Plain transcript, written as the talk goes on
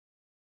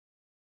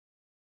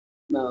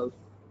No.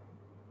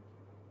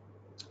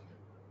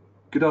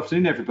 Good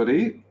afternoon,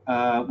 everybody.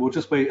 We'll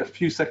just wait a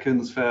few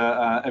seconds for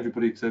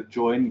everybody to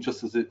join,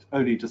 just as it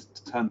only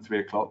just turned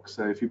 3 o'clock.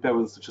 So if you bear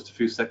with us just a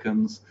few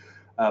seconds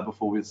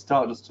before we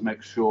start, just to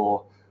make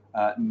sure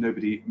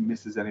nobody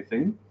misses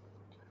anything.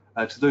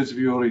 To those of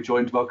you who already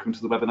joined, welcome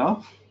to the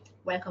webinar.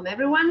 Welcome,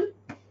 everyone.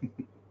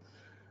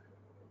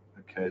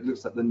 Okay, it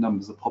looks like the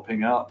numbers are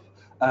popping up.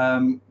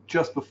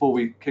 Just before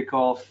we kick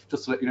off,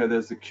 just to let you know,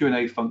 there's a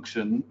Q&A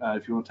function.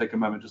 If you want to take a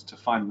moment just to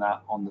find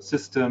that on the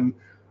system.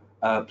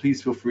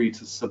 Please feel free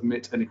to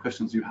submit any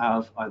questions you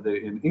have, either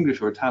in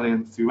English or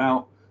Italian,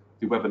 throughout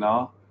the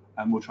webinar,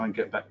 and we'll try and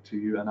get back to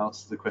you and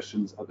answer the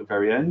questions at the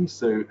very end.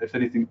 So if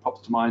anything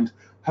pops to mind,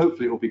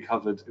 hopefully it will be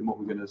covered in what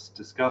we're going to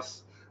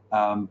discuss,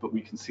 but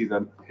we can see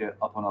them here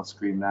up on our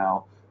screen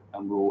now,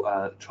 and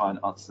we'll try and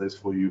answer those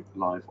for you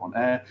live on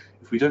air.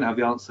 If we don't have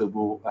the answer,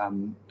 we'll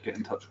get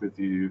in touch with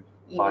you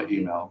by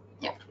email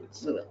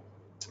afterwards. We will.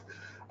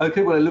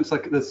 Okay, well, it looks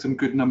like there's some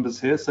good numbers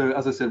here. So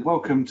as I said,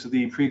 welcome to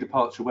the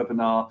pre-departure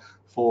webinar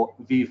for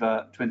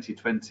VIVA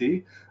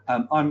 2020.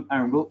 I'm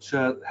Aaron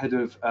Wiltshire, Head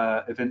of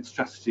Event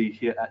Strategy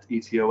here at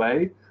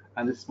ETOA,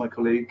 and this is my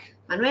colleague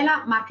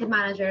Manuela, Market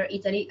Manager,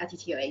 Italy at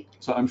ETOA.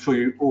 So I'm sure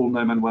you all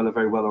know Manuela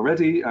very well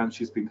already, and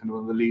she's been kind of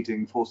one of the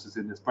leading forces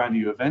in this brand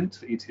new event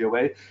for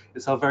ETOA.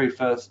 It's our very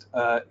first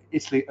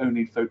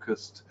Italy-only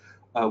focused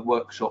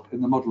workshop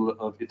in the model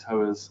of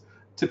ETOA's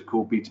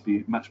typical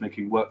B2B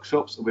matchmaking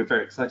workshops. We're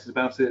very excited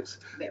about it,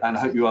 and I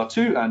hope you are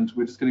too. And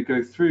we're just going to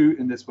go through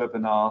in this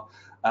webinar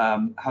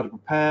how to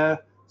prepare,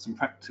 some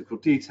practical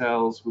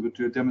details. We're going to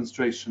do a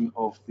demonstration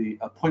of the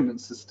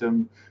appointment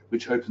system,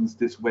 which opens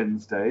this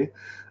Wednesday.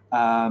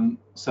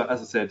 So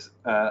as I said,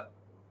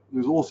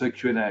 there's also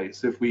Q&A.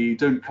 So if we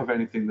don't cover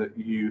anything that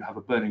you have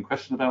a burning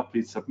question about,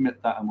 please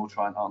submit that and we'll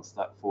try and answer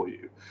that for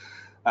you.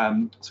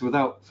 So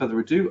without further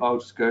ado, I'll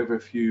just go over a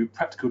few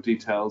practical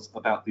details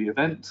about the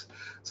event.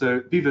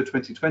 So VIVA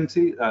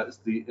 2020,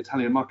 the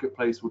Italian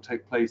Marketplace, will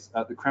take place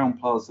at the Crown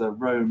Plaza,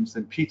 Rome,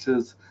 St.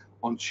 Peter's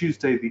on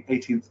Tuesday, the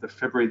 18th of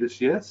February this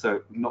year,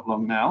 so not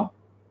long now.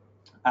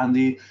 And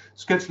the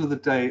schedule of the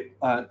day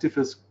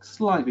differs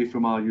slightly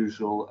from our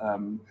usual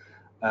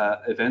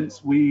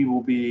events. We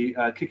will be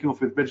kicking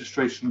off with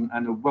registration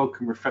and a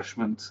welcome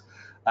refreshment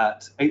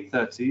at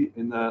 8:30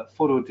 in the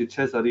Foro di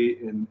Cesare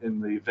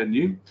in the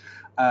venue.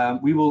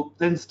 We will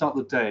then start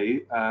the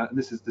day, and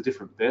this is the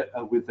different bit,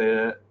 with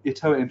the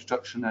ETOA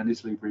introduction and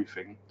Italy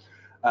briefing.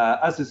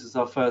 As this is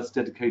our first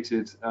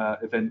dedicated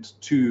event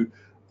to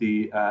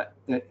the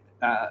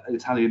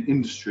Italian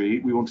industry,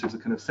 we wanted to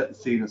kind of set the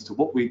scene as to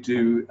what we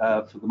do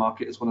for the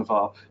market. It's one of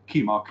our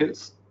key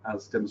markets,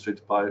 as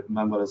demonstrated by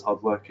Manuela's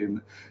hard work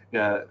in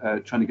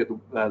trying to get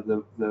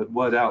the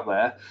word out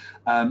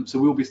there. So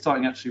we'll be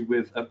starting actually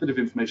with a bit of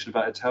information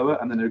about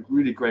ETOA, and then a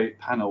really great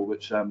panel,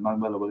 which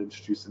Manuela will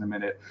introduce in a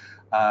minute,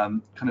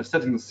 kind of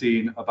setting the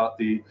scene about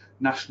the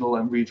national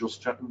and regional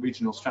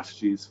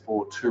strategies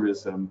for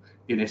tourism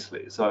in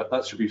Italy. So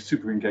that should be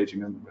super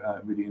engaging and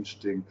really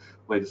interesting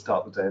way to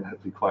start the day, and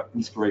hopefully quite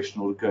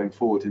inspirational going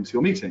forward into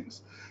your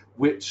meetings,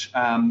 which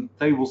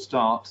they will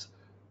start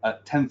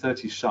at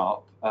 10:30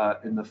 sharp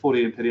in the Foro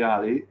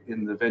Imperiale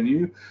in the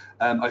venue.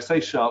 I say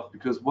sharp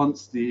because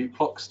once the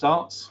clock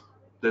starts,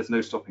 there's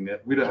no stopping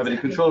it. We don't have any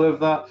control over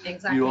that.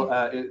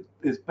 Exactly. It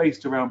is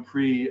based around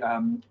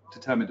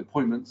pre-determined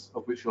appointments,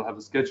 of which you'll have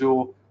a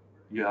schedule.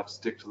 You have to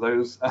stick to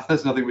those.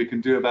 There's nothing we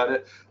can do about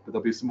it, but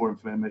there'll be some more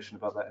information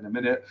about that in a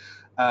minute.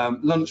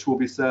 Lunch will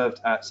be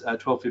served at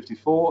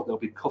 12:54. There'll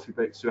be coffee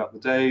breaks throughout the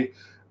day.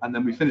 And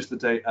then we finish the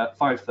day at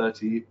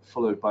 5:30,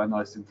 followed by a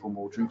nice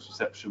informal drinks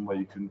reception where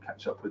you can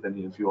catch up with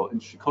any of your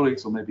industry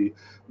colleagues, or maybe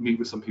meet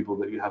with some people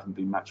that you haven't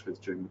been matched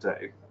with during the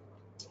day.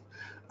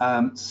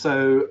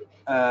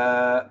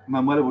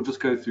 Manuela will just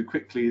go through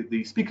quickly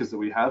the speakers that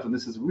we have, and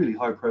this is a really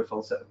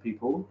high-profile set of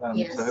people.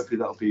 Yes. So hopefully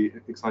that'll be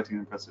exciting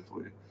and impressive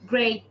for you.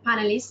 Great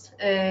panelists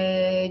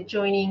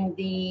joining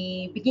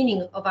the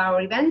beginning of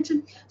our event.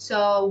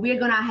 So we're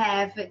going to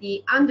have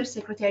the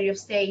Undersecretary of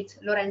State,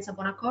 Lorenza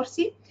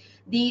Bonaccorsi,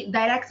 the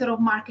Director of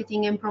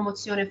Marketing and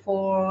Promozione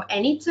for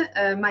Enit,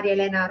 Maria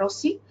Elena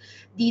Rossi,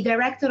 the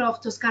Director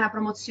of Toscana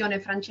Promozione,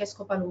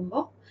 Francesco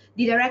Palumbo,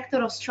 the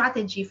Director of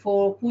Strategy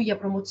for Puglia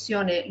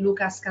Promozione,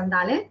 Luca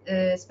Scandale,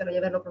 spero di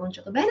averlo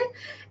pronunciato bene,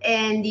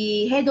 and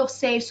the Head of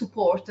Sales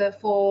Support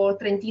for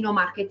Trentino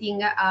Marketing,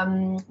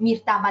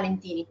 Mirta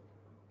Valentini.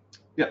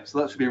 Yeah, so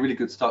that should be a really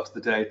good start to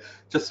the day.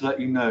 Just to let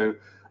you know,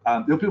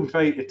 it'll be a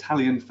very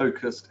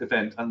Italian-focused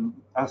event, and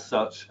as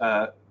such,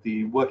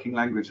 the working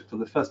language for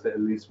the first bit at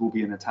least will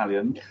be in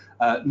Italian.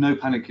 No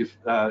panic if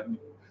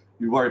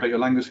you worry about your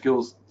language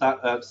skills.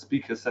 That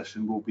speaker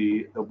session will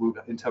be,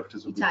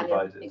 interpreters will be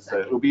provided. Exactly. So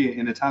it will be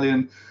in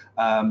Italian,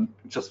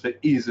 just for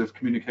ease of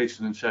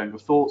communication and sharing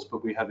of thoughts,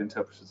 but we have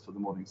interpreters for the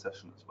morning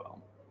session as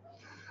well.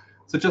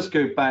 So just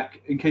go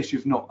back, in case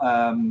you've not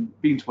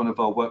been to one of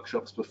our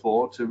workshops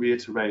before, to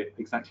reiterate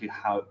exactly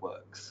how it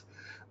works.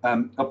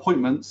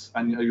 Appointments,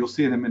 and you'll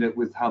see in a minute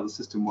with how the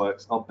system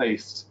works, are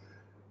based,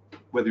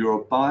 whether you're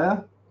a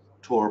buyer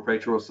tour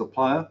operator or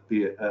supplier,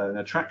 be it an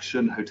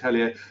attraction,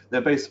 hotelier,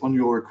 they're based on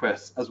your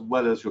requests as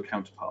well as your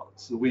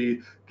counterparts. So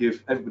we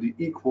give everybody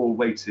equal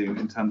weighting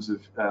in terms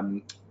of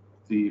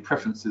the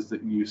preferences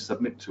that you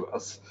submit to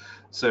us.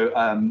 So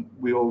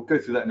we'll go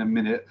through that in a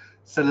minute.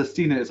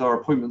 Celestina is our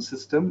appointment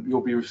system.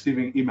 You'll be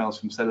receiving emails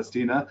from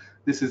Celestina.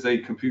 This is a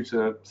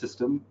computer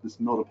system. It's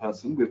not a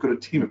person. We've got a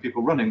team of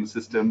people running the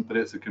system, but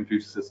it's a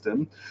computer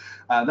system.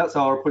 That's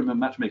our appointment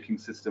matchmaking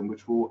system,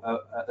 which will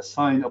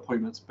assign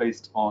appointments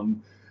based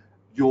on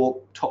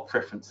your top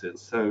preferences.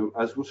 So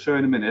as we'll show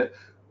in a minute,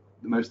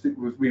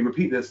 we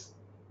repeat this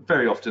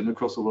very often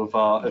across all of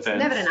our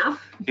events. Never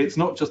enough. It's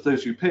not just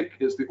those you pick,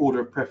 it's the order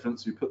of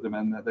preference you put them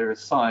in, that they're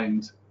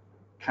assigned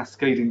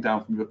cascading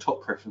down from your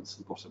top preference to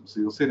the bottom. So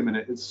you'll see in a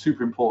minute, it's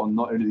super important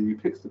not only that you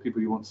pick the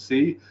people you want to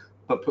see,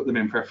 but put them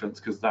in preference,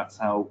 because that's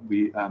how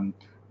we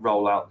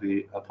roll out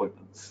the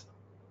appointments.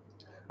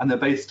 And they're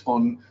based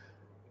on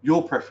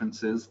your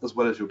preferences as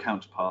well as your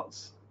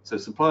counterparts. So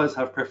suppliers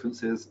have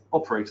preferences,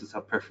 operators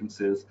have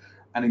preferences,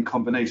 and in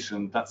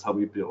combination, that's how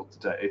we build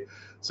today.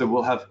 So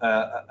we'll have,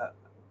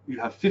 you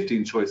have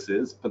 15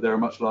 choices, but there are a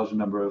much larger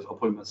number of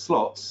appointment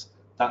slots.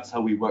 That's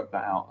how we work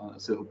that out.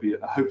 So it'll be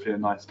hopefully a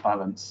nice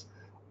balance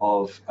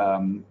of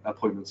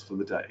appointments for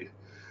the day.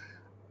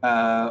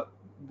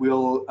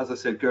 We'll, as I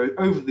said, go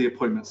over the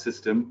appointment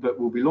system, but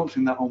we'll be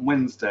launching that on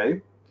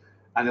Wednesday,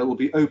 and it will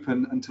be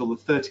open until the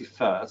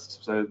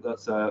 31st. So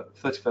that's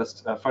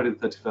Friday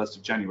the 31st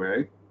of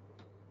January.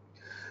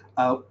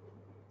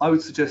 I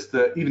would suggest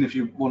that even if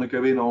you want to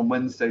go in on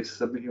Wednesday to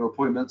submit your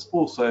appointments,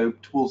 also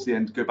towards the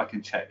end go back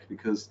and check,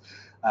 because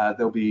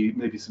there'll be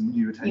maybe some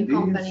new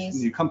attendees,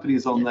 new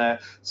companies on there.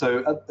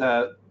 So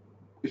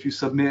if you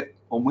submit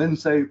on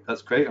Wednesday,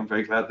 that's great. I'm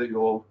very glad that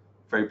you're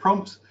very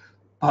prompt,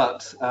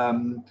 but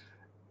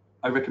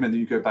I recommend that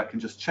you go back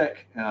and just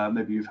check.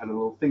 Maybe you've had a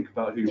little think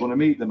about who you want to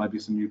meet. There might be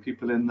some new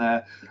people in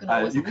there.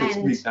 You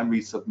can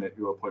resubmit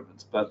your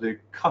appointments, but the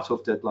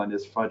cutoff deadline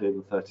is Friday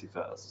the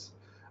 31st.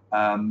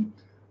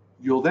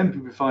 You'll then be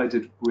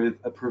provided with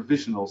a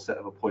provisional set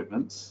of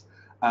appointments.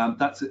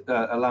 That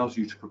allows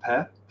you to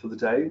prepare for the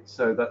day.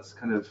 So that's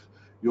kind of,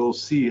 you'll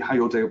see how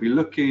your day will be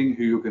looking,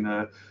 who you're going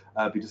to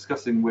be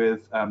discussing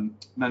with.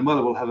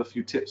 Manuela will have a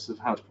few tips of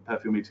how to prepare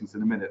for your meetings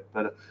in a minute,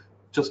 but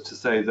just to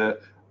say that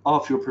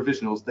after your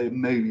provisionals, there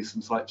may be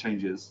some slight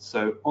changes.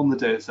 So on the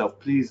day itself,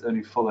 please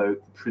only follow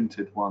the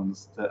printed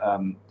ones that,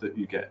 that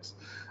you get.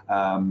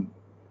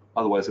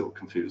 Otherwise it will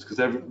confuse, because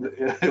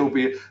it will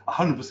be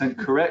 100%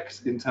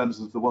 correct in terms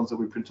of the ones that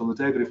we print on the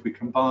day, but if we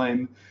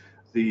combine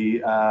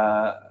the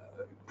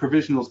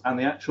provisionals and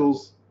the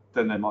actuals,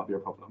 then there might be a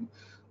problem.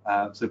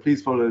 So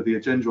please follow the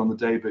agenda on the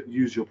day, but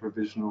use your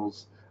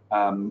provisionals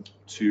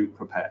to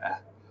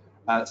prepare.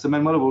 So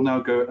Manuela will now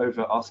go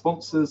over our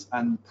sponsors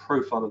and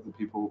profile of the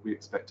people we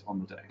expect on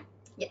the day.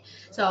 Yeah.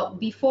 So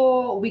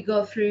before we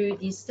go through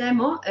this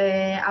demo,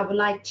 I would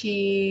like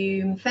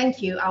to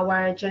thank you,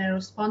 our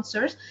generous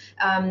sponsors,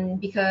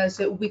 because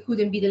we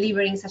couldn't be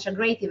delivering such a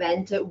great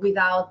event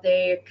without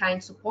their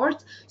kind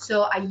support.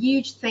 So a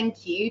huge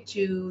thank you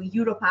to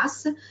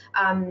Europass,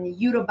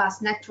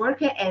 Eurobus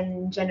Network,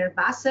 and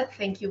Generbus.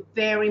 Thank you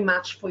very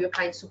much for your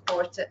kind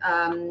support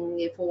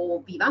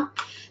for Viva.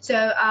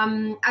 So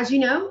as you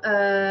know,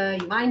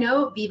 you might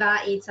know, Viva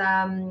is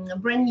a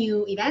brand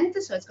new event,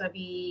 so it's going to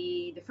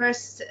be the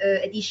first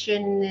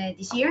edition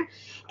this year,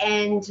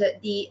 and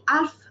the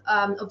half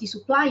of the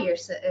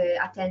suppliers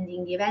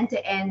attending the event,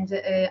 and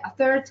a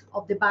third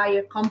of the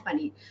buyer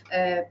company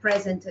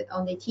present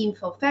on the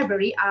 18th of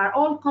February are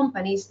all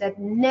companies that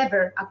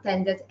never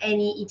attended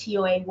any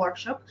ETOA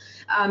workshop.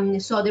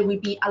 So there will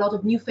be a lot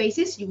of new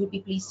faces, you will be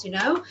pleased to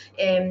know,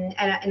 and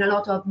a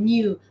lot of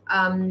new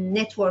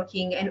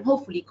networking and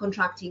hopefully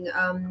contracting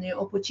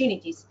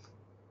opportunities.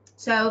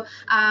 So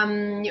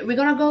we're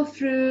going to go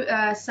through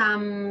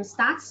some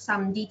stats,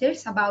 some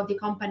details about the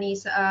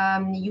companies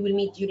you will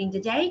meet during the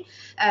day.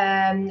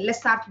 Let's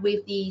start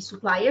with the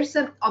suppliers.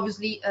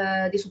 Obviously,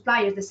 the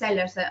suppliers, the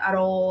sellers are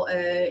all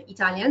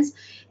Italians,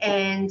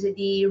 and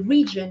the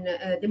region,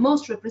 the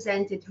most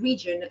represented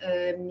region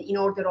in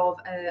order of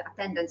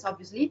attendance,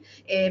 obviously,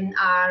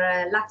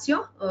 are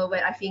Lazio,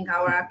 where I think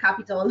our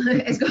capital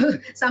has got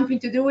something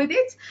to do with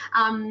it,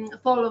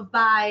 followed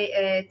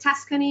by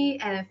Tuscany,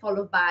 and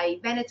followed by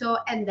Veneto,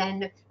 and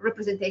then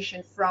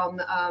representation from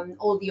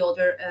all the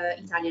other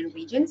Italian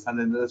regions. And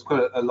then there's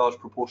quite a large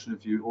proportion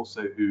of you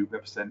also who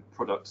represent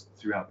products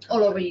throughout the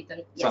country. All over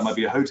Italy, yes. So it might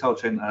be a hotel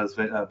chain that has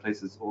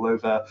places all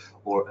over,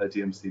 or a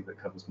DMC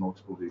that covers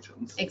multiple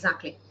regions.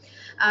 Exactly.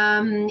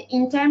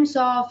 In terms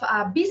of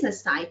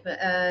business type,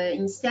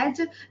 instead,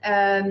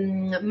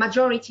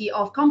 majority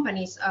of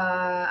companies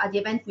at the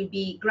event will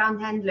be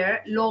ground handler,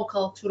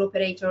 local tour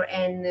operator,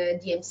 and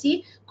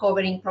DMC,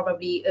 covering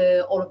probably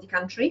all of the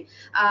country.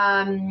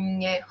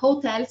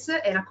 Hotels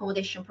and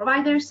accommodation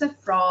providers,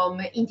 from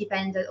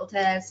independent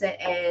hotels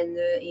and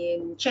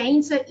in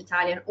chains,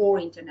 Italian or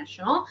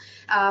international,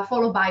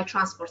 followed by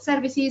transport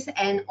services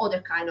and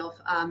other kind of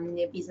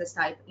business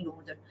type in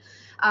order.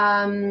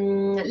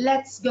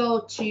 Let's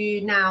go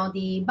to now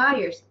the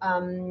buyers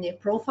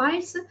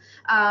profiles.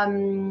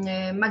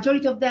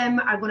 Majority of them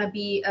are going to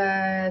be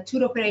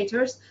tour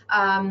operators,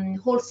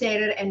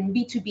 wholesaler and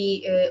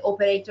B2B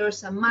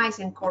operators, MICE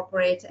and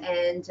corporate,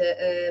 and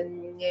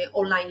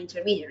online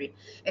intermediary.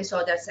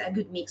 So that's a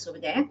good mix over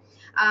there.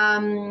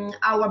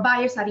 Our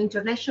buyers are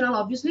international,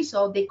 obviously,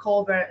 so they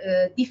cover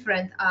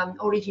different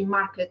origin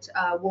market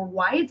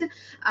worldwide.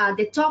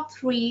 The top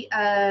three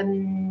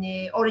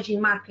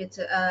origin market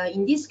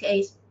in this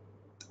case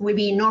will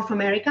be North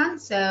America,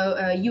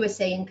 so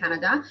USA and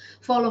Canada,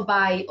 followed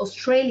by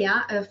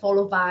Australia,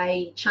 followed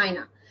by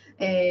China.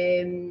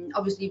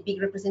 Obviously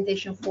big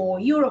representation for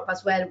Europe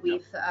as well,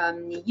 with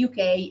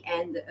UK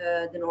and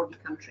the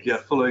Nordic countries. Yeah,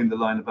 following the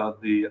line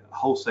about the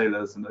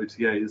wholesalers and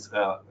OTAs,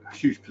 a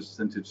huge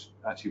percentage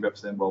actually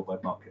represent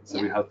worldwide markets.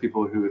 So we have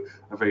people who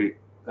are very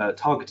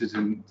targeted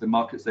in the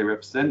markets they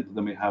represent, but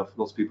then we have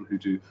lots of people who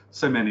do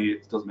so many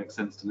it doesn't make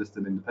sense to list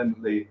them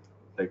independently.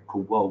 They're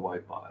called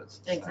worldwide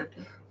buyers.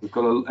 Exactly. So we've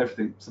got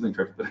everything, something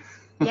for everybody.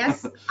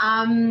 Yes.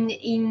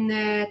 In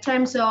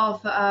terms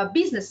of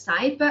business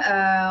type,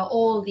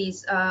 all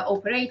these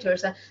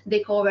operators, they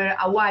cover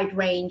a wide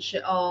range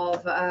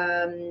of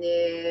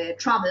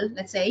travel,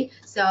 let's say.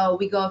 So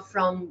we go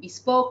from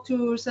bespoke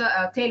tours,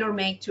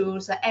 tailor-made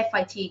tours,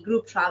 FIT,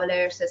 group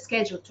travelers,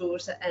 scheduled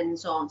tours, and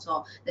so on.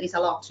 So there is a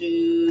lot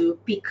to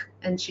pick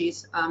and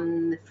choose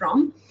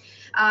from.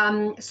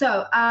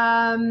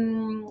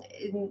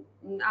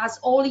 As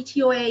all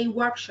ETOA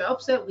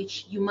workshops,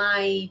 which you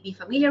might be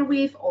familiar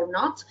with or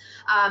not,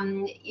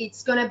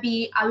 it's going to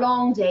be a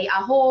long day,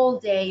 a whole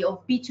day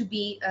of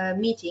B2B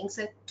meetings,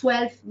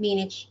 12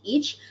 minutes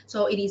each.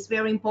 So it is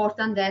very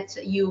important that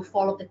you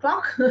follow the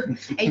clock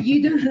and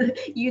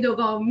you don't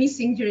go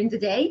missing during the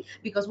day,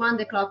 because when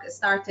the clock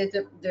started,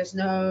 there's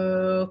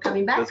no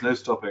coming back. There's no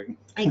stopping.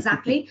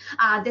 Exactly.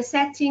 The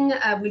setting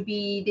will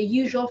be the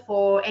usual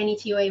for any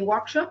ETOA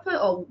workshop,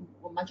 or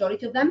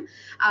majority of them.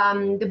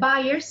 The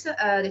buyers,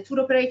 the tour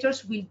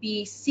operators, will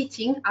be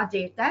sitting at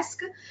their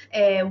desk,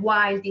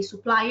 while the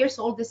suppliers,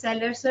 all the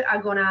sellers,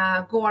 are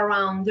gonna go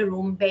around the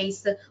room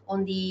based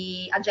on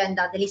the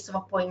agenda, the list of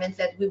appointments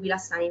that we will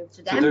assign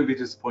to them. So don't be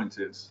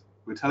disappointed.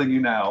 We're telling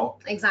you now.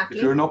 Exactly.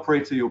 If you're an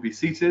operator, you'll be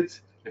seated.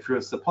 If you're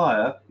a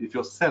supplier, if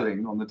you're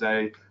selling on the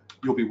day,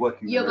 you'll be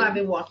working. You're going to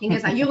be working.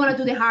 Exactly. You're going to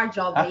do the hard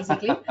job,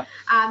 basically.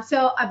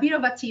 So a bit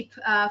of a tip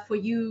for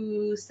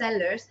you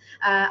sellers,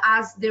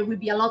 as there will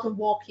be a lot of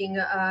walking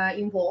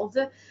involved.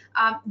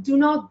 Do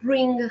not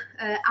bring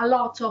a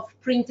lot of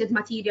printed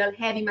material,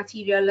 heavy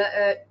material.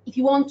 If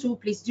you want to,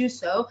 please do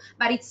so,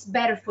 but it's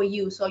better for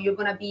you. So it's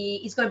going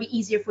to be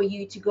easier for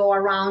you to go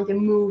around and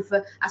move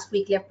as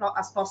quickly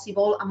as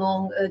possible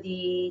among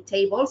the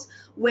tables.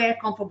 Wear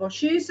comfortable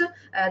shoes.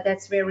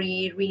 That's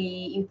very,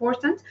 really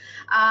important.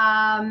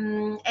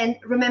 And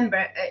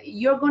remember,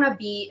 you're going to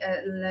be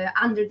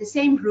under the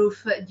same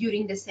roof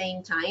during the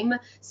same time.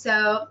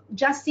 So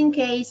just in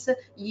case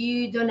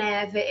you don't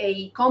have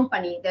a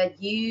company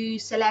that you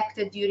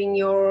selected during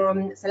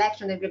your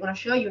selection that we're going to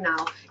show you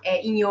now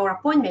in your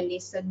appointment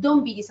list,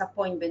 don't be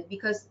disappointed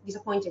because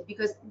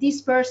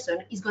this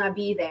person is going to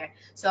be there.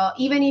 So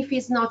even if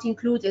it's not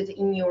included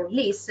in your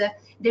list,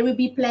 there will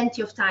be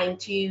plenty of time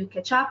to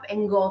catch up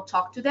and go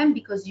talk to them,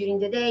 because during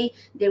the day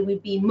there will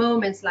be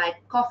moments like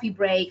coffee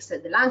breaks,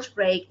 the lunch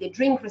break, the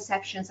drink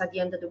receptions at the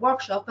end of the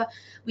workshop,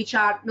 which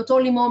are not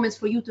only moments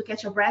for you to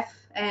catch a breath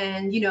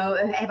and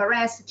have a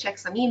rest, check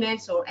some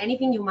emails or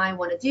anything you might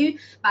want to do,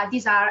 but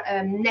these are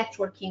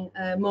networking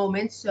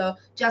moments. So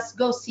just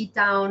go sit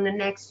down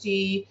next to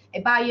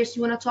a buyers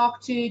you want to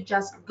talk to,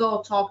 just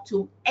go talk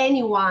to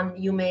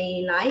anyone you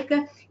may like.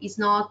 It's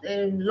not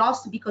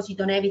lost because you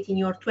don't have it in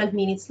your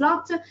 12-minute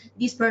slot.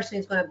 This person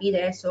is going to be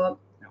there, so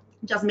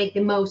just make the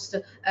most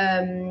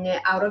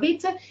out of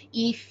it.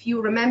 If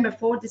you remember,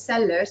 for the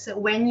sellers,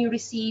 when you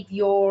receive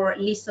your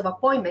list of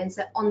appointments,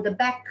 on the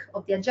back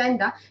of the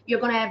agenda,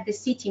 you're going to have the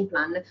seating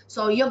plan.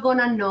 So you're going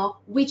to know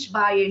which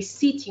buyer is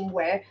sitting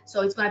where.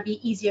 So it's going to be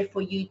easier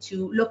for you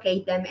to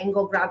locate them and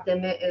go grab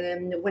them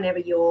whenever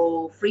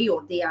you're free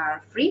or they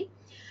are free.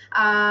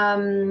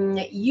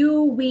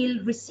 You will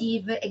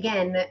receive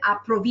again a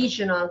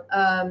provisional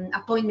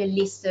appointment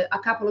list a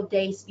couple of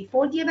days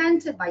before the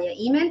event via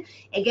email.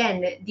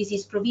 Again, this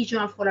is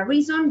provisional for a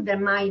reason. There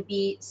might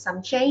be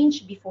some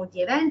change before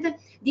the event.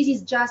 This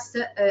is just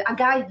a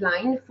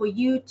guideline for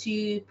you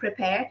to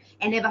prepare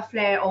and have a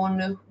flair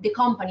on the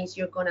companies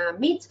you're gonna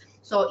meet.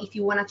 So if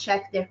you want to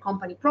check their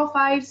company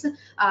profiles,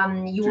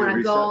 you want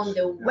to go on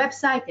the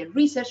website and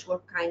research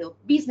what kind of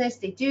business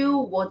they do,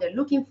 what they're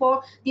looking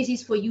for. This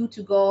is for you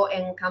to go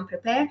and come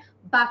prepared.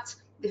 But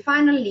the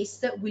final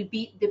list will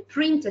be the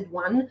printed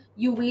one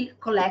you will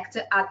collect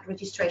at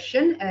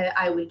registration.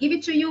 I will give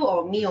it to you,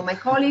 or me or my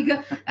colleague.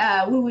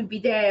 We will be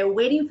there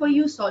waiting for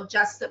you. So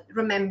just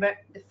remember,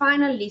 the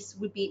final list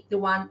will be the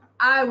one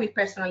I will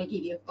personally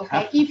give you,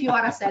 okay? If you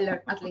are a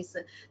seller, at least.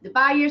 The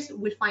buyers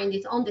will find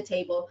it on the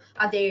table,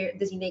 at their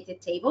designated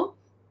table.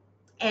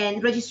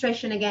 And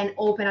registration again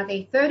open at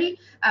 8:30.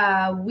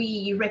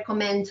 We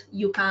recommend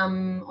you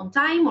come on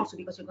time, also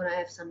because you're gonna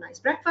have some nice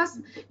breakfast.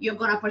 You're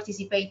gonna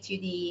participate to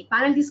the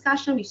panel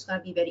discussion, which is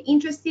gonna be very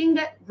interesting.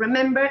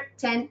 Remember,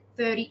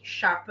 10:30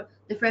 sharp.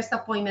 The first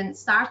appointment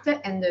started,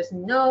 and there's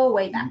no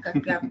way back.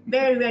 We are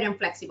very, very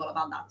inflexible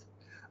about that.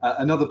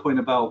 Another point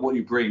about what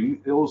you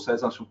bring, it also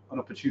has an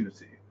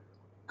opportunity,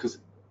 because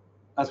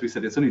as we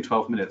said, it's only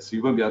 12 minutes, so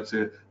you won't be able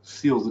to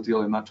seal the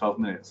deal in that 12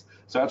 minutes.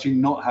 So actually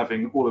not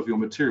having all of your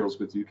materials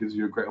with you gives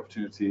you a great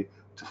opportunity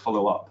to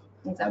follow up.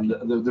 Exactly.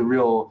 And the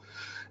real,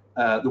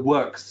 the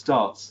work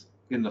starts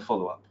in the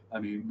follow-up. I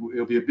mean,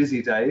 it'll be a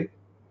busy day,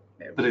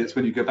 but it's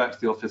when you go back to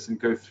the office and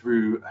go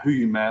through who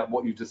you met,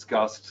 what you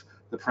discussed,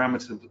 the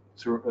parameters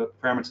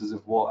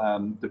of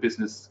what the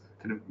business,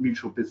 kind of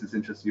mutual business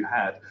interests you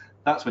had.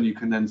 That's when you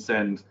can then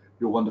send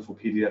your wonderful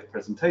PDF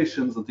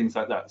presentations and things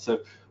like that. So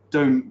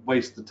don't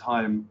waste the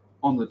time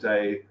on the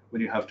day when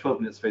you have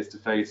 12 minutes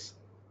face-to-face.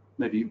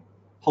 Maybe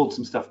hold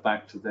some stuff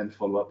back to then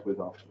follow up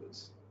with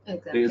afterwards.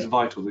 Exactly. It is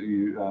vital that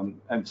you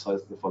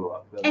emphasize the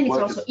follow-up. And it's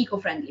also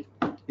eco-friendly.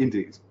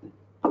 Indeed.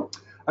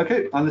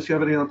 Okay, unless you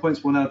have any other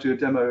points, we'll now do a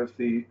demo of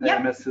the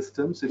AMS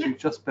system. So if you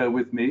just bear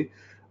with me,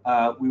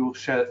 we will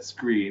share the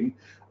screen.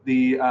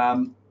 The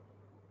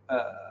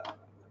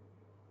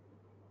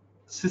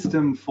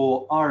system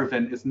for our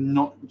event is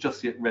not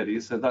just yet ready,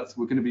 so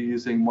we're going to be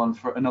using one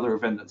for another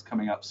event that's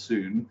coming up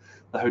soon,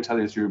 the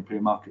Hoteliers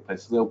European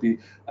Marketplace. So there'll be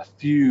a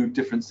few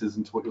differences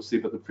into what you'll see,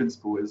 but the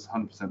principle is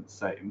 100% the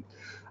same.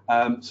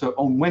 So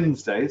on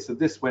Wednesday, so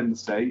this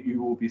Wednesday,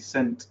 you will be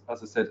sent,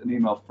 as I said, an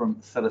email from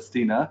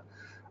Celestina,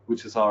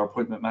 which is our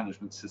appointment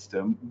management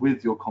system,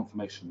 with your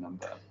confirmation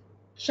number.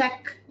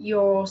 Check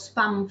your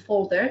spam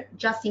folder,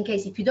 just in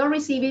case. If you don't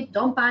receive it,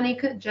 don't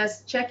panic,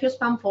 just check your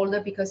spam folder,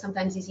 because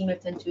sometimes these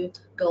emails tend to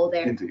go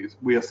there. Indeed,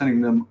 we are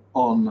sending them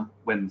on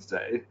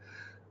Wednesday.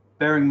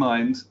 Bear in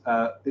mind,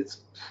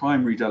 it's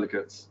primary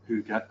delegates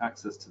who get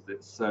access to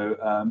this.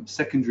 So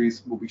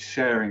secondaries will be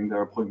sharing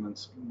their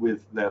appointments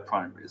with their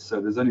primaries.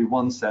 So there's only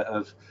one set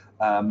of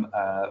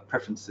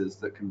preferences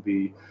that can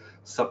be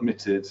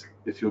submitted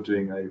if you're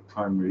doing a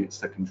primary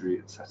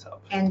secondary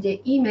setup. And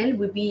the email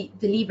will be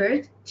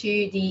delivered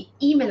to the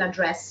email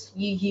address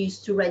you use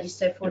to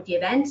register for the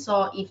event.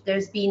 So if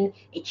there's been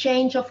a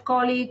change of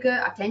colleague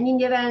attending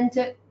the event,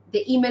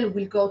 the email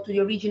will go to the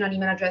original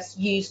email address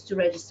used to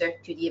register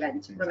to the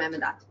event. Remember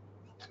that.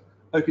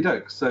 Okie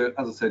doke. So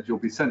as I said, you'll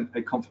be sent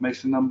a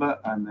confirmation number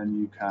and then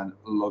you can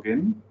log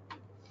in.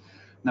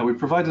 Now, we've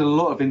provided a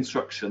lot of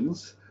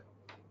instructions,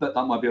 but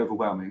that might be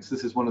overwhelming. So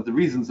this is one of the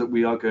reasons that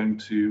we are going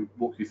to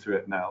walk you through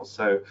it now.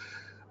 So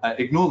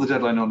ignore the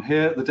deadline on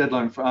here. The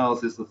deadline for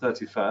ours is the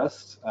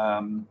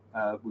 31st.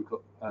 We've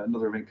got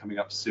another event coming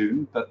up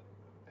soon, but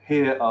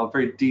here are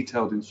very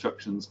detailed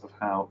instructions of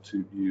how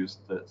to use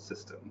the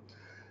system.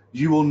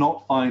 You will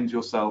not find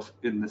yourself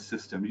in this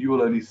system. You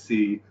will only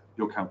see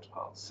your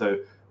counterparts. So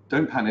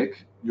don't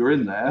panic, you're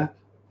in there,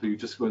 but you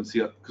just go and see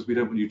it, because we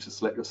don't want you to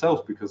select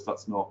yourself, because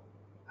that's not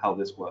how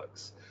this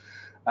works.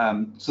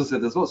 So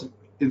there's lots of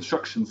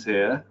instructions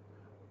here.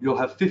 You'll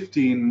have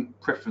 15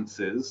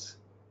 preferences,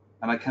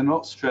 and I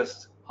cannot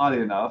stress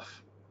highly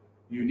enough,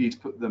 you need to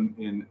put them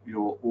in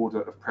your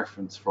order of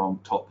preference from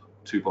top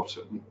to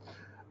bottom.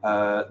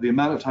 The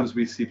amount of times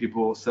we see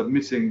people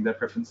submitting their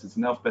preferences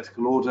in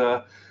alphabetical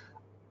order,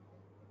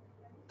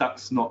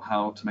 that's not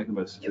how to make the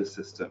most of this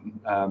system.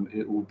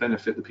 It will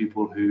benefit the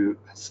people who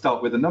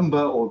start with a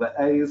number or the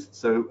A's,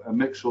 so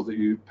make sure that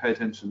you pay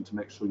attention to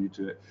make sure you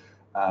do it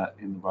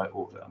in the right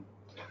order.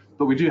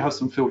 But we do have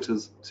some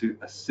filters to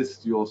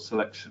assist your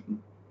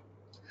selection.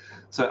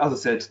 So as I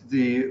said,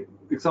 the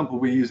example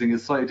we're using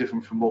is slightly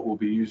different from what we'll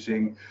be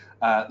using.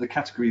 The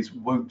categories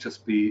won't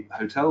just be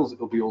hotels,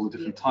 it'll be all the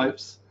different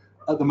types.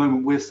 At the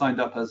moment, we're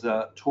signed up as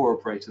a tour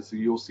operator, so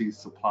you'll see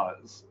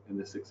suppliers in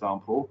this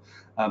example,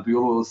 but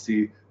you'll also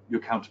see your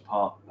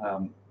counterpart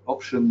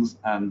options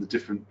and the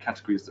different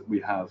categories that we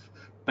have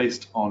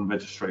based on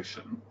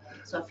registration.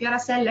 So if you're a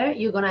seller,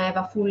 you're going to have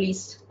a full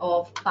list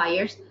of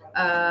buyers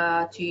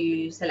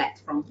to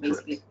select from,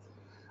 basically.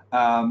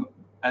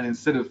 And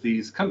instead of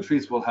these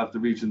countries, we'll have the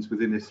regions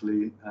within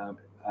Italy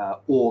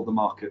or the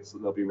markets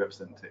that they'll be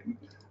representing.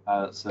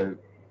 So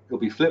it'll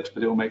be flipped,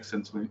 but it will make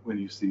sense when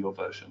you see your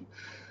version.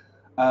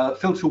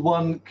 Filter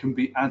 1 can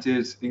be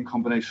added in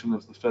combination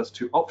of the first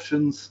two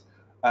options,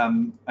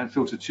 and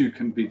filter 2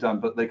 can be done,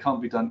 but they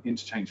can't be done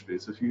interchangeably.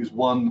 So if you use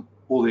one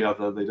or the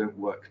other, they don't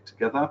work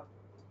together.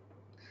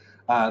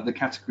 The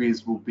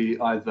categories will be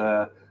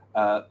either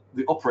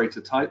the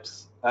operator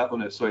types,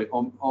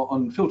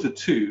 on filter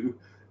 2,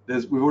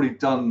 we've already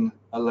done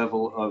a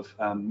level of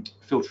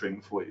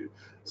filtering for you.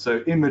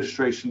 So in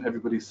registration,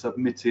 everybody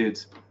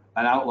submitted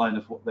an outline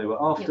of what they were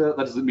after.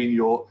 That doesn't mean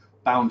you're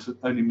bound to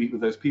only meet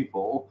with those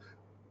people,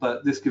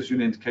 but this gives you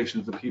an indication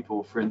of the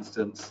people, for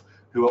instance,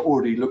 who are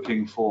already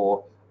looking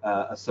for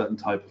a certain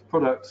type of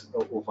product,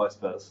 or vice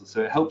versa.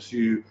 So it helps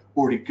you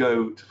already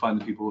go to find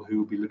the people who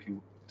will be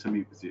looking to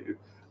meet with you.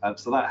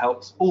 So that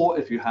helps. Or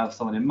if you have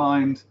someone in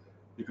mind,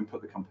 you can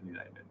put the company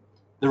name in.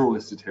 they're all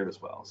listed here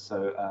as well.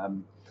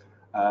 So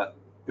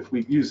if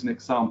we use an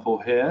example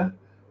here,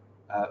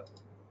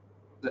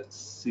 let's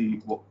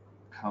see what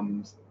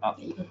comes up.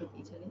 You can put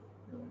Italy.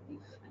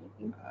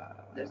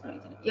 There's no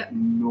Italy. Yeah.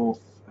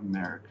 North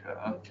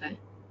America. Okay.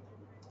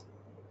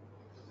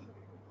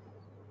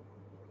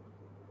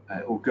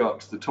 It will go up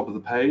to the top of the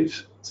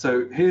page.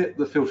 So here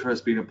the filter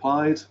has been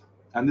applied,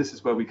 and this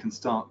is where we can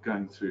start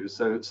going through.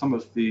 So some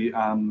of the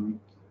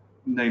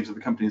names of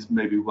the companies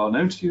may be well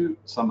known to you,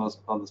 some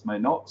others may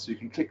not. So you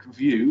can click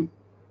view,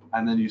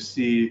 and then you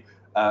see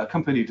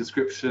company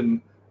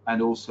description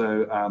and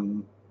also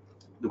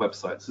the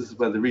websites. This is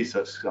where the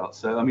research starts.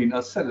 So I mean,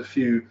 I've set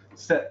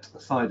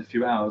aside a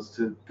few hours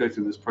to go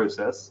through this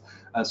process,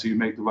 so you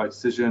make the right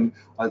decision.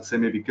 I'd say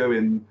maybe go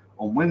in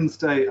on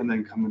Wednesday and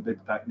then come maybe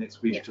back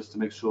next week, just to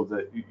make sure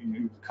that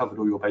you've covered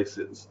all your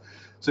bases.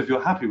 So if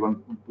you're happy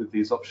with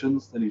these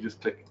options, then you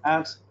just click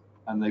add,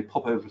 and they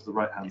pop over to the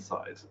right hand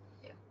side.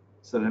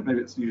 So maybe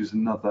let's use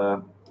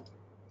another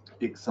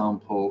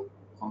example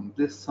on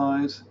this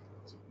side.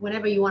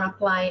 Whenever you want to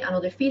apply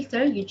another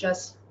filter, you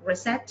just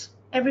reset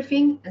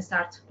everything and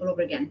start all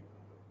over again.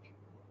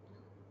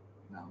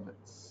 Now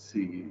let's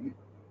see.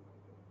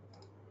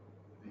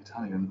 The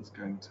Italian is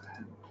going to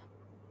help.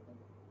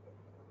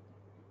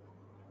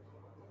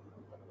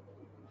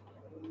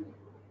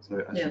 So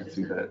as you can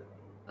see there.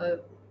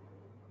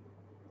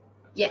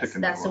 Yes,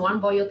 that's the one,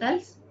 VIVA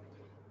Hotels.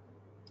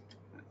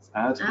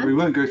 Let's add. We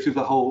won't go through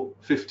the whole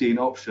 15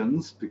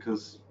 options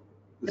because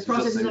this the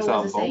process is just an is example.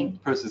 always the same. The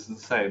process is the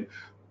same,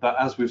 but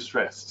as we've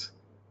stressed,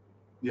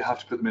 you have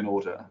to put them in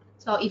order.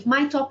 So if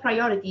my top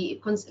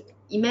priority,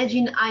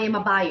 imagine I am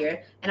a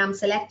buyer and I'm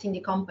selecting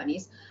the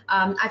companies.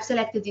 I've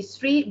selected these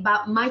three,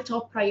 but my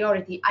top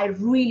priority, I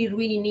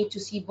really need to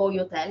see VIVA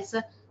Hotels.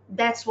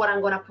 That's what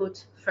I'm gonna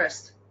put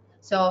first.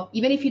 So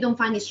even if you don't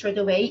find it straight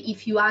away,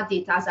 if you add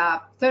it as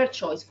a third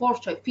choice,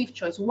 fourth choice, fifth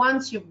choice,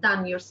 once you've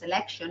done your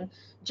selection,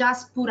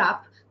 just put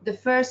up the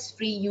first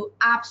three you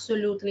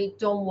absolutely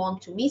don't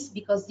want to miss,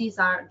 because these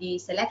are the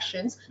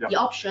selections, the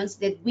options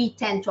that we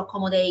tend to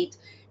accommodate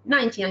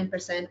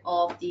 99%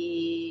 of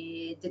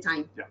the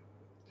time.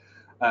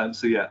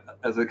 So yeah,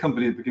 as a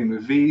company beginning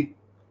with V,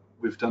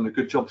 we've done a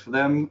good job for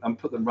them and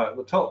put them right at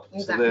the top.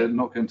 Exactly. So they're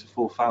not going to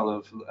fall foul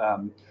of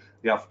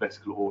the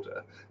alphabetical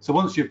order. So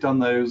once you've done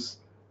those,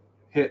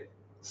 hit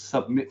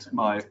submit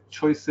my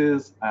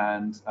choices,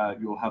 and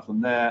you'll have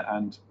them there,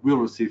 and we'll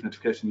receive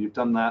notification you've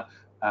done that,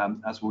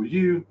 as will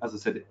you. As I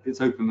said,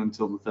 it's open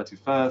until the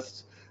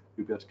 31st.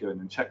 You'll be able to go in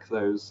and check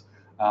those.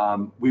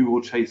 We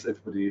will chase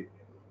everybody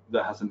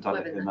that hasn't done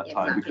it in that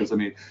time, because I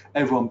mean,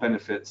 everyone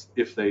benefits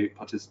if they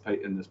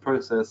participate in this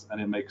process, and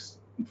it makes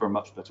for a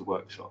much better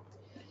workshop.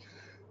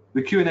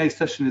 The Q&A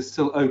session is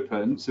still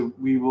open, so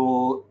we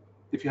will,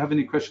 if you have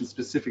any questions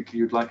specifically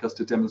you'd like us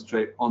to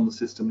demonstrate on the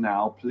system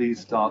now, please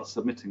start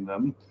submitting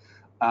them.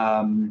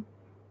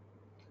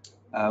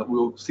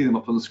 We'll see them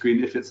up on the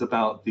screen. If it's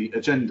about the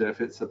agenda,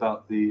 if it's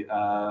about the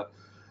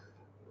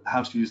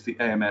how to use the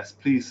AMS,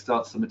 please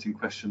start submitting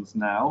questions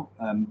now,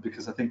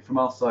 because I think from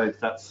our side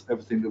that's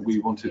everything that we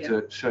wanted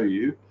to show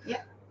you.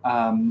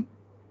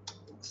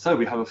 So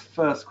we have a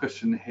first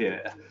question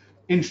here.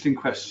 Interesting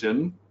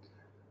question.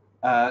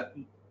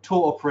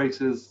 Tour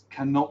operators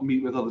cannot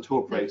meet with other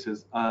tour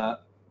operators.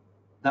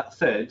 That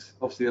said,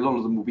 obviously a lot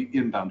of them will be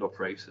inbound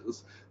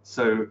operators.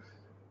 So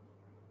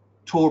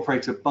tour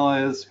operator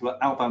buyers who are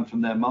outbound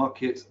from their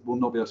market will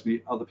not be able to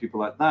meet other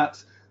people like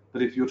that.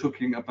 But if you're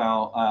talking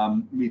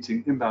about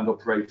meeting inbound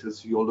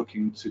operators who you're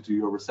looking to do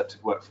your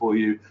receptive work for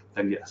you,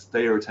 then yes,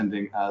 they are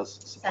attending as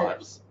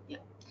suppliers.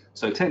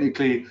 So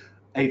technically,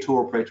 a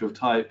tour operator of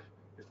type,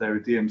 if they're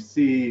a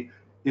DMC,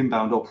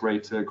 inbound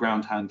operator,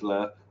 ground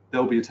handler,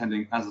 they'll be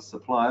attending as a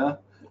supplier.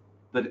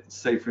 But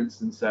say, for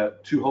instance,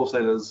 two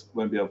wholesalers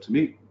won't be able to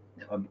meet.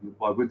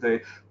 Why would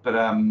they? But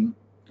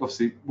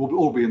obviously, we'll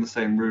all be in the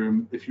same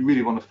room. If you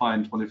really want to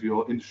find one of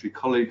your industry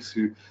colleagues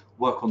who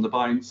work on the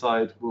buying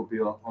side, we'll be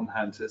on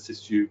hand to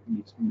assist you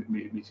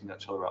meeting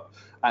each other up.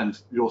 And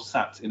you're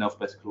sat in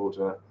alphabetical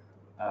order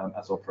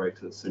as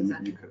operators, so you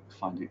can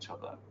find each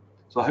other.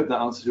 So I hope that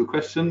answers your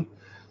question.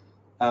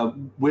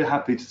 We're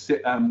happy to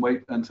sit and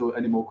wait until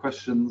any more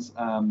questions.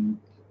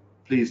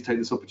 Please take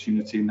this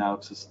opportunity now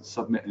to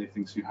submit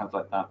anything you have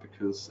like that,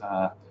 because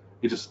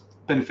it just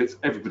benefits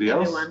everybody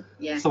else.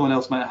 Someone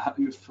else might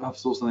have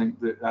saw something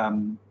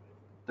that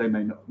they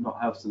may not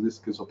have, so this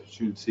gives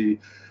opportunity.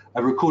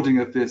 A recording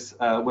of this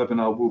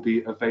webinar will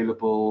be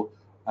available,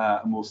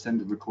 and we'll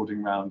send a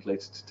recording round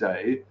later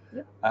today.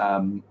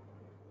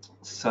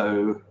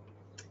 So,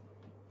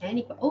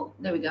 oh,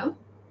 there we go.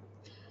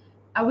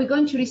 Are we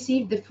going to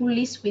receive the full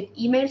list with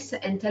emails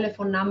and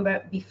telephone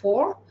number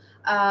before?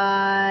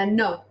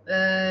 No.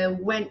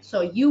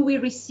 So you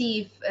will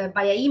receive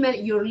via email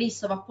your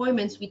list of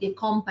appointments with the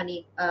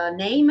company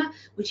name,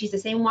 which is the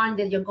same one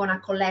that you're gonna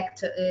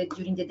collect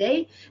during the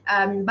day.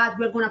 But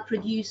we're gonna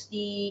produce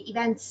the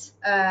events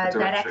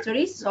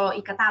directories, so I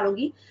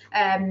cataloghi,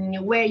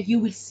 where you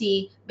will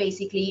see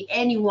basically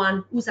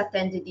anyone who's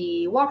attended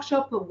the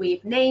workshop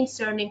with name,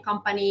 surname,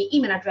 company,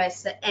 email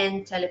address,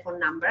 and telephone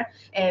number.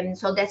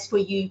 So that's for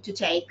you to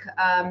take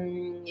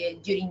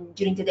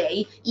during the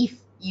day. If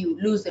you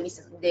lose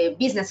the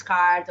business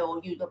card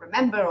or you don't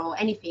remember or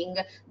anything,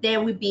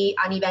 there will be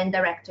an event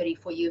directory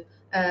for you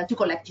to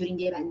collect during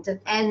the event,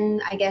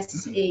 and I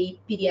guess a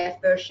PDF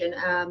version,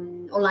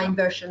 online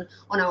version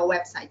on our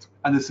website.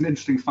 And there's some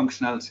interesting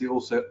functionality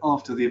also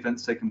after the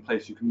event's taken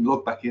place. You can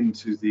log back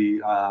into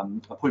the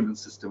appointment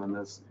system, and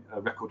there's a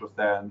record of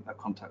there and a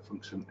contact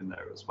function in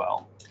there as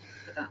well.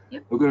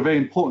 Yep. We've got a very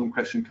important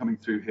question coming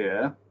through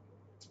here.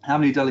 How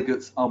many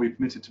delegates are we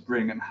permitted to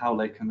bring, and how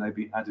late can they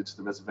be added to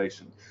the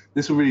reservation?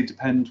 This will really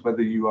depend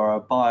whether you are a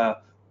buyer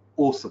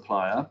or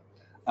supplier.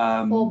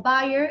 For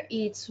buyer,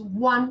 it's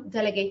one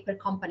delegate per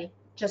company,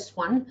 just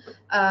one.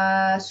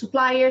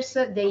 Suppliers,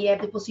 they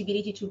have the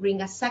possibility to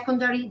bring a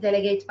secondary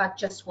delegate, but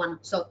just one.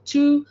 So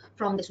 2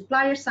 from the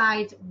supplier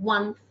side,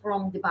 1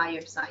 from the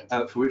buyer side.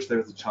 For which there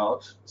is a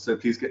charge. So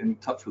please get in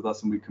touch with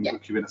us and we can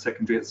book you in a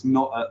secondary. It's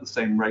not at the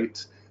same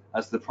rate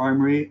as the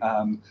primary,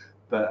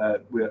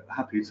 but we're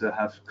happy to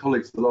have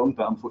colleagues along,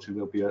 but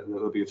unfortunately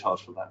there'll be a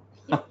charge for that.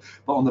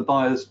 But on the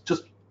buyers,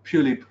 just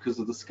purely because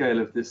of the scale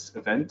of this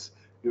event,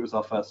 it was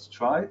our first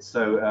try.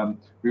 So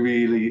we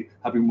really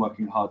have been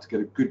working hard to get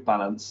a good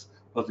balance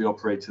of the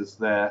operators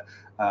there.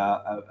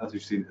 As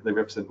you've seen, they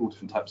represent all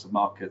different types of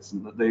markets,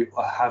 and that they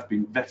have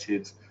been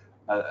vetted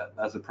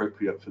as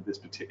appropriate for this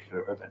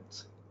particular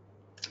event.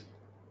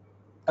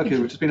 Okay,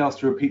 we've just been asked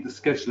to repeat the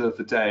schedule of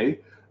the day.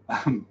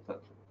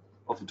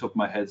 Off the top of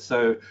my head.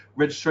 So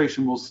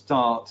registration will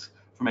start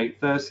from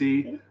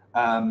 8:30.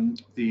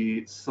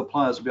 The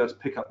suppliers will be able to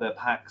pick up their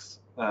packs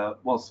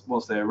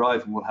once they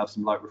arrive, and we'll have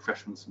some light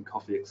refreshments and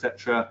coffee,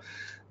 etc.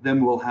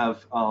 Then we'll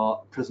have our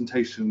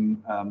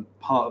presentation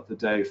part of the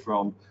day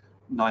from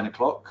 9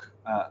 o'clock.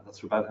 That's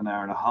for about an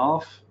hour and a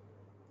half.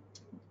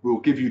 We'll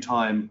give you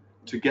time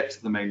to get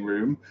to the main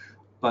room,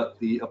 but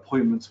the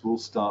appointments will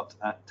start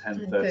at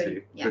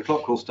 10:30. Yeah. The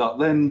clock will start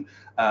then.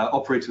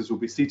 Operators will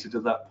be seated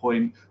at that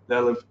point.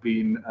 They'll have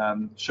been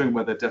shown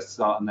where their desks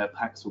are, and their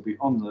packs will be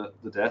on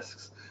the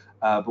desks.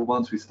 But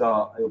once we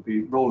start, it'll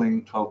be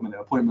rolling 12-minute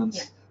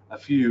appointments, a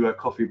few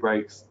coffee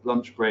breaks,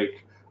 lunch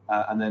break,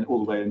 and then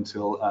all the way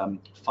until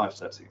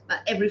 5:30.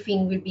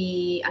 Everything will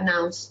be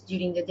announced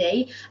during the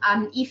day.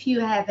 If you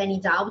have any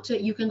doubt,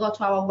 you can go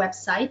to our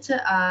website,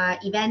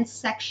 events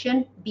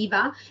section,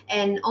 VIVA,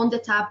 and on the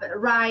tab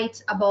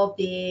right above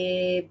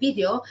the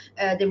video,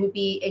 there will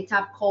be a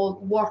tab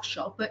called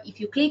workshop.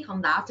 If you click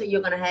on that,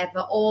 you're going to have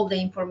all the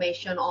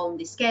information on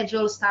the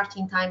schedule,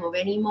 starting time of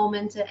any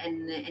moment,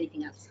 and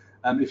anything else.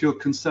 If you're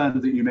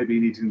concerned that you may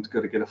be needing to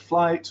go to get a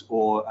flight,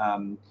 or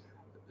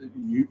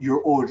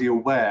you're already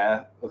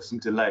aware of some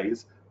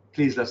delays,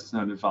 please let us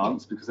know in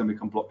advance, because then we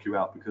can block you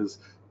out, because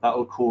that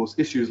will cause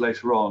issues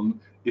later on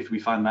if we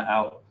find that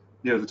out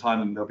near the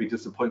time, and there'll be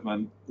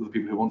disappointment with the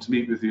people who want to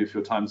meet with you if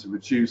your times are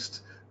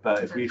reduced.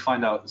 But if we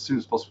find out as soon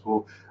as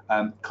possible,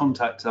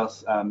 contact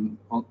us on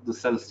the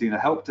Celestina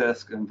help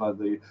desk and by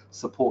the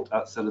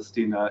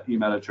support@Celestina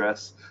email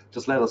address.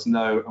 Just let us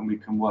know, and we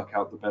can work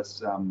out the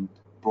best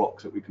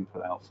block that we can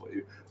put out for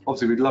you.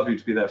 Obviously, we'd love you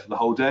to be there for the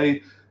whole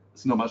day.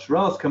 It's not much for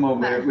us. Come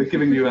on, we're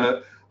giving you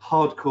a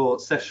hardcore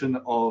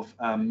session of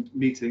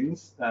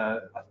meetings.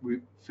 We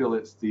feel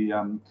it's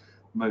the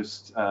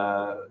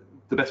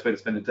best way to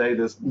spend a day.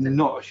 There's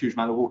not a huge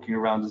amount of walking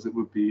around as it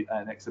would be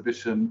an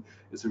exhibition.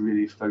 It's a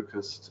really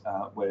focused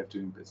way of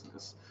doing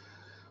business.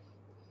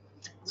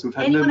 So we've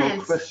had no more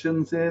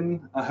questions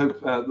in. I hope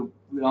the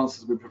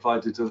answers we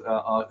provided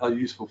are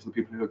useful for the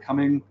people who are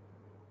coming.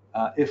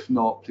 If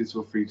not, please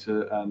feel free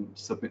to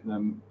submit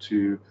them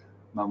to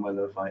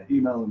Manuela via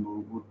email, and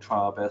we'll try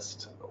our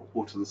best,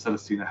 or to the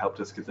Celestina help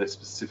desk if they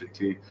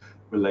specifically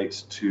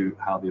relate to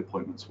how the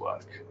appointments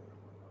work.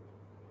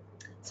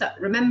 So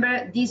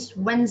remember, this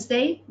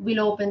Wednesday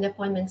we'll open the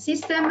appointment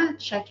system.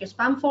 Check your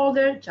spam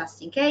folder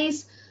just in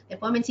case. The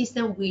appointment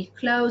system will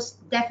close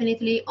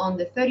definitely on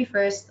the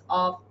 31st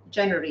of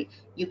January.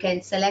 You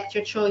can select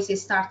your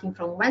choices starting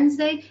from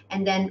Wednesday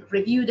and then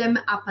review them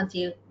up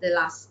until the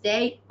last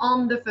day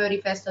on the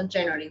 31st of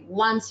January.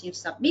 Once you've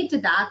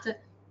submitted that,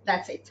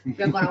 that's it.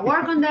 We're going to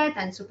work on that,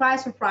 and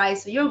surprise,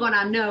 surprise, so you're going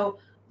to know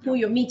who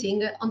you're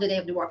meeting on the day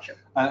of the workshop.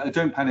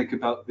 Don't panic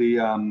about the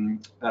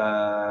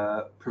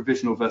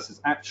provisional versus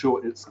actual.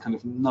 It's kind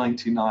of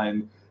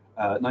 95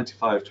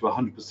 to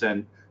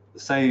 100% the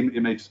same.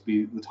 It may just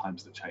be the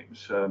times that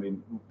change. I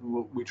mean,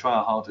 we try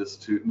our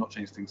hardest to not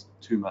change things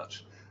too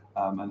much,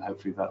 and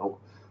hopefully that'll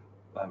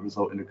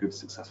result in a good,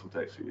 successful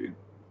day for you.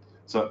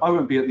 So I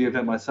won't be at the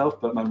event myself,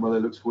 but Manuela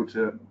looks forward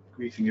to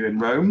greeting you in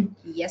Rome.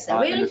 Yes, I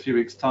will. In a few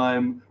weeks'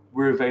 time.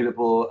 we're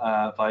available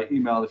via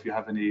email if you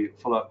have any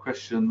follow-up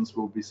questions.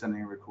 We'll be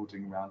sending a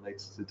recording around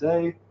later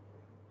today.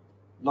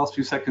 Last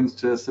few seconds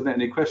to submit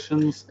any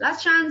questions.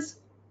 Last chance.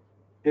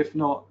 If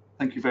not,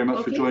 thank you very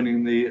much for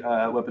joining the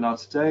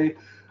webinar today,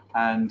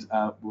 and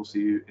we'll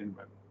see you in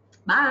Rome.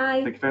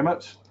 Bye. Thank you very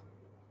much.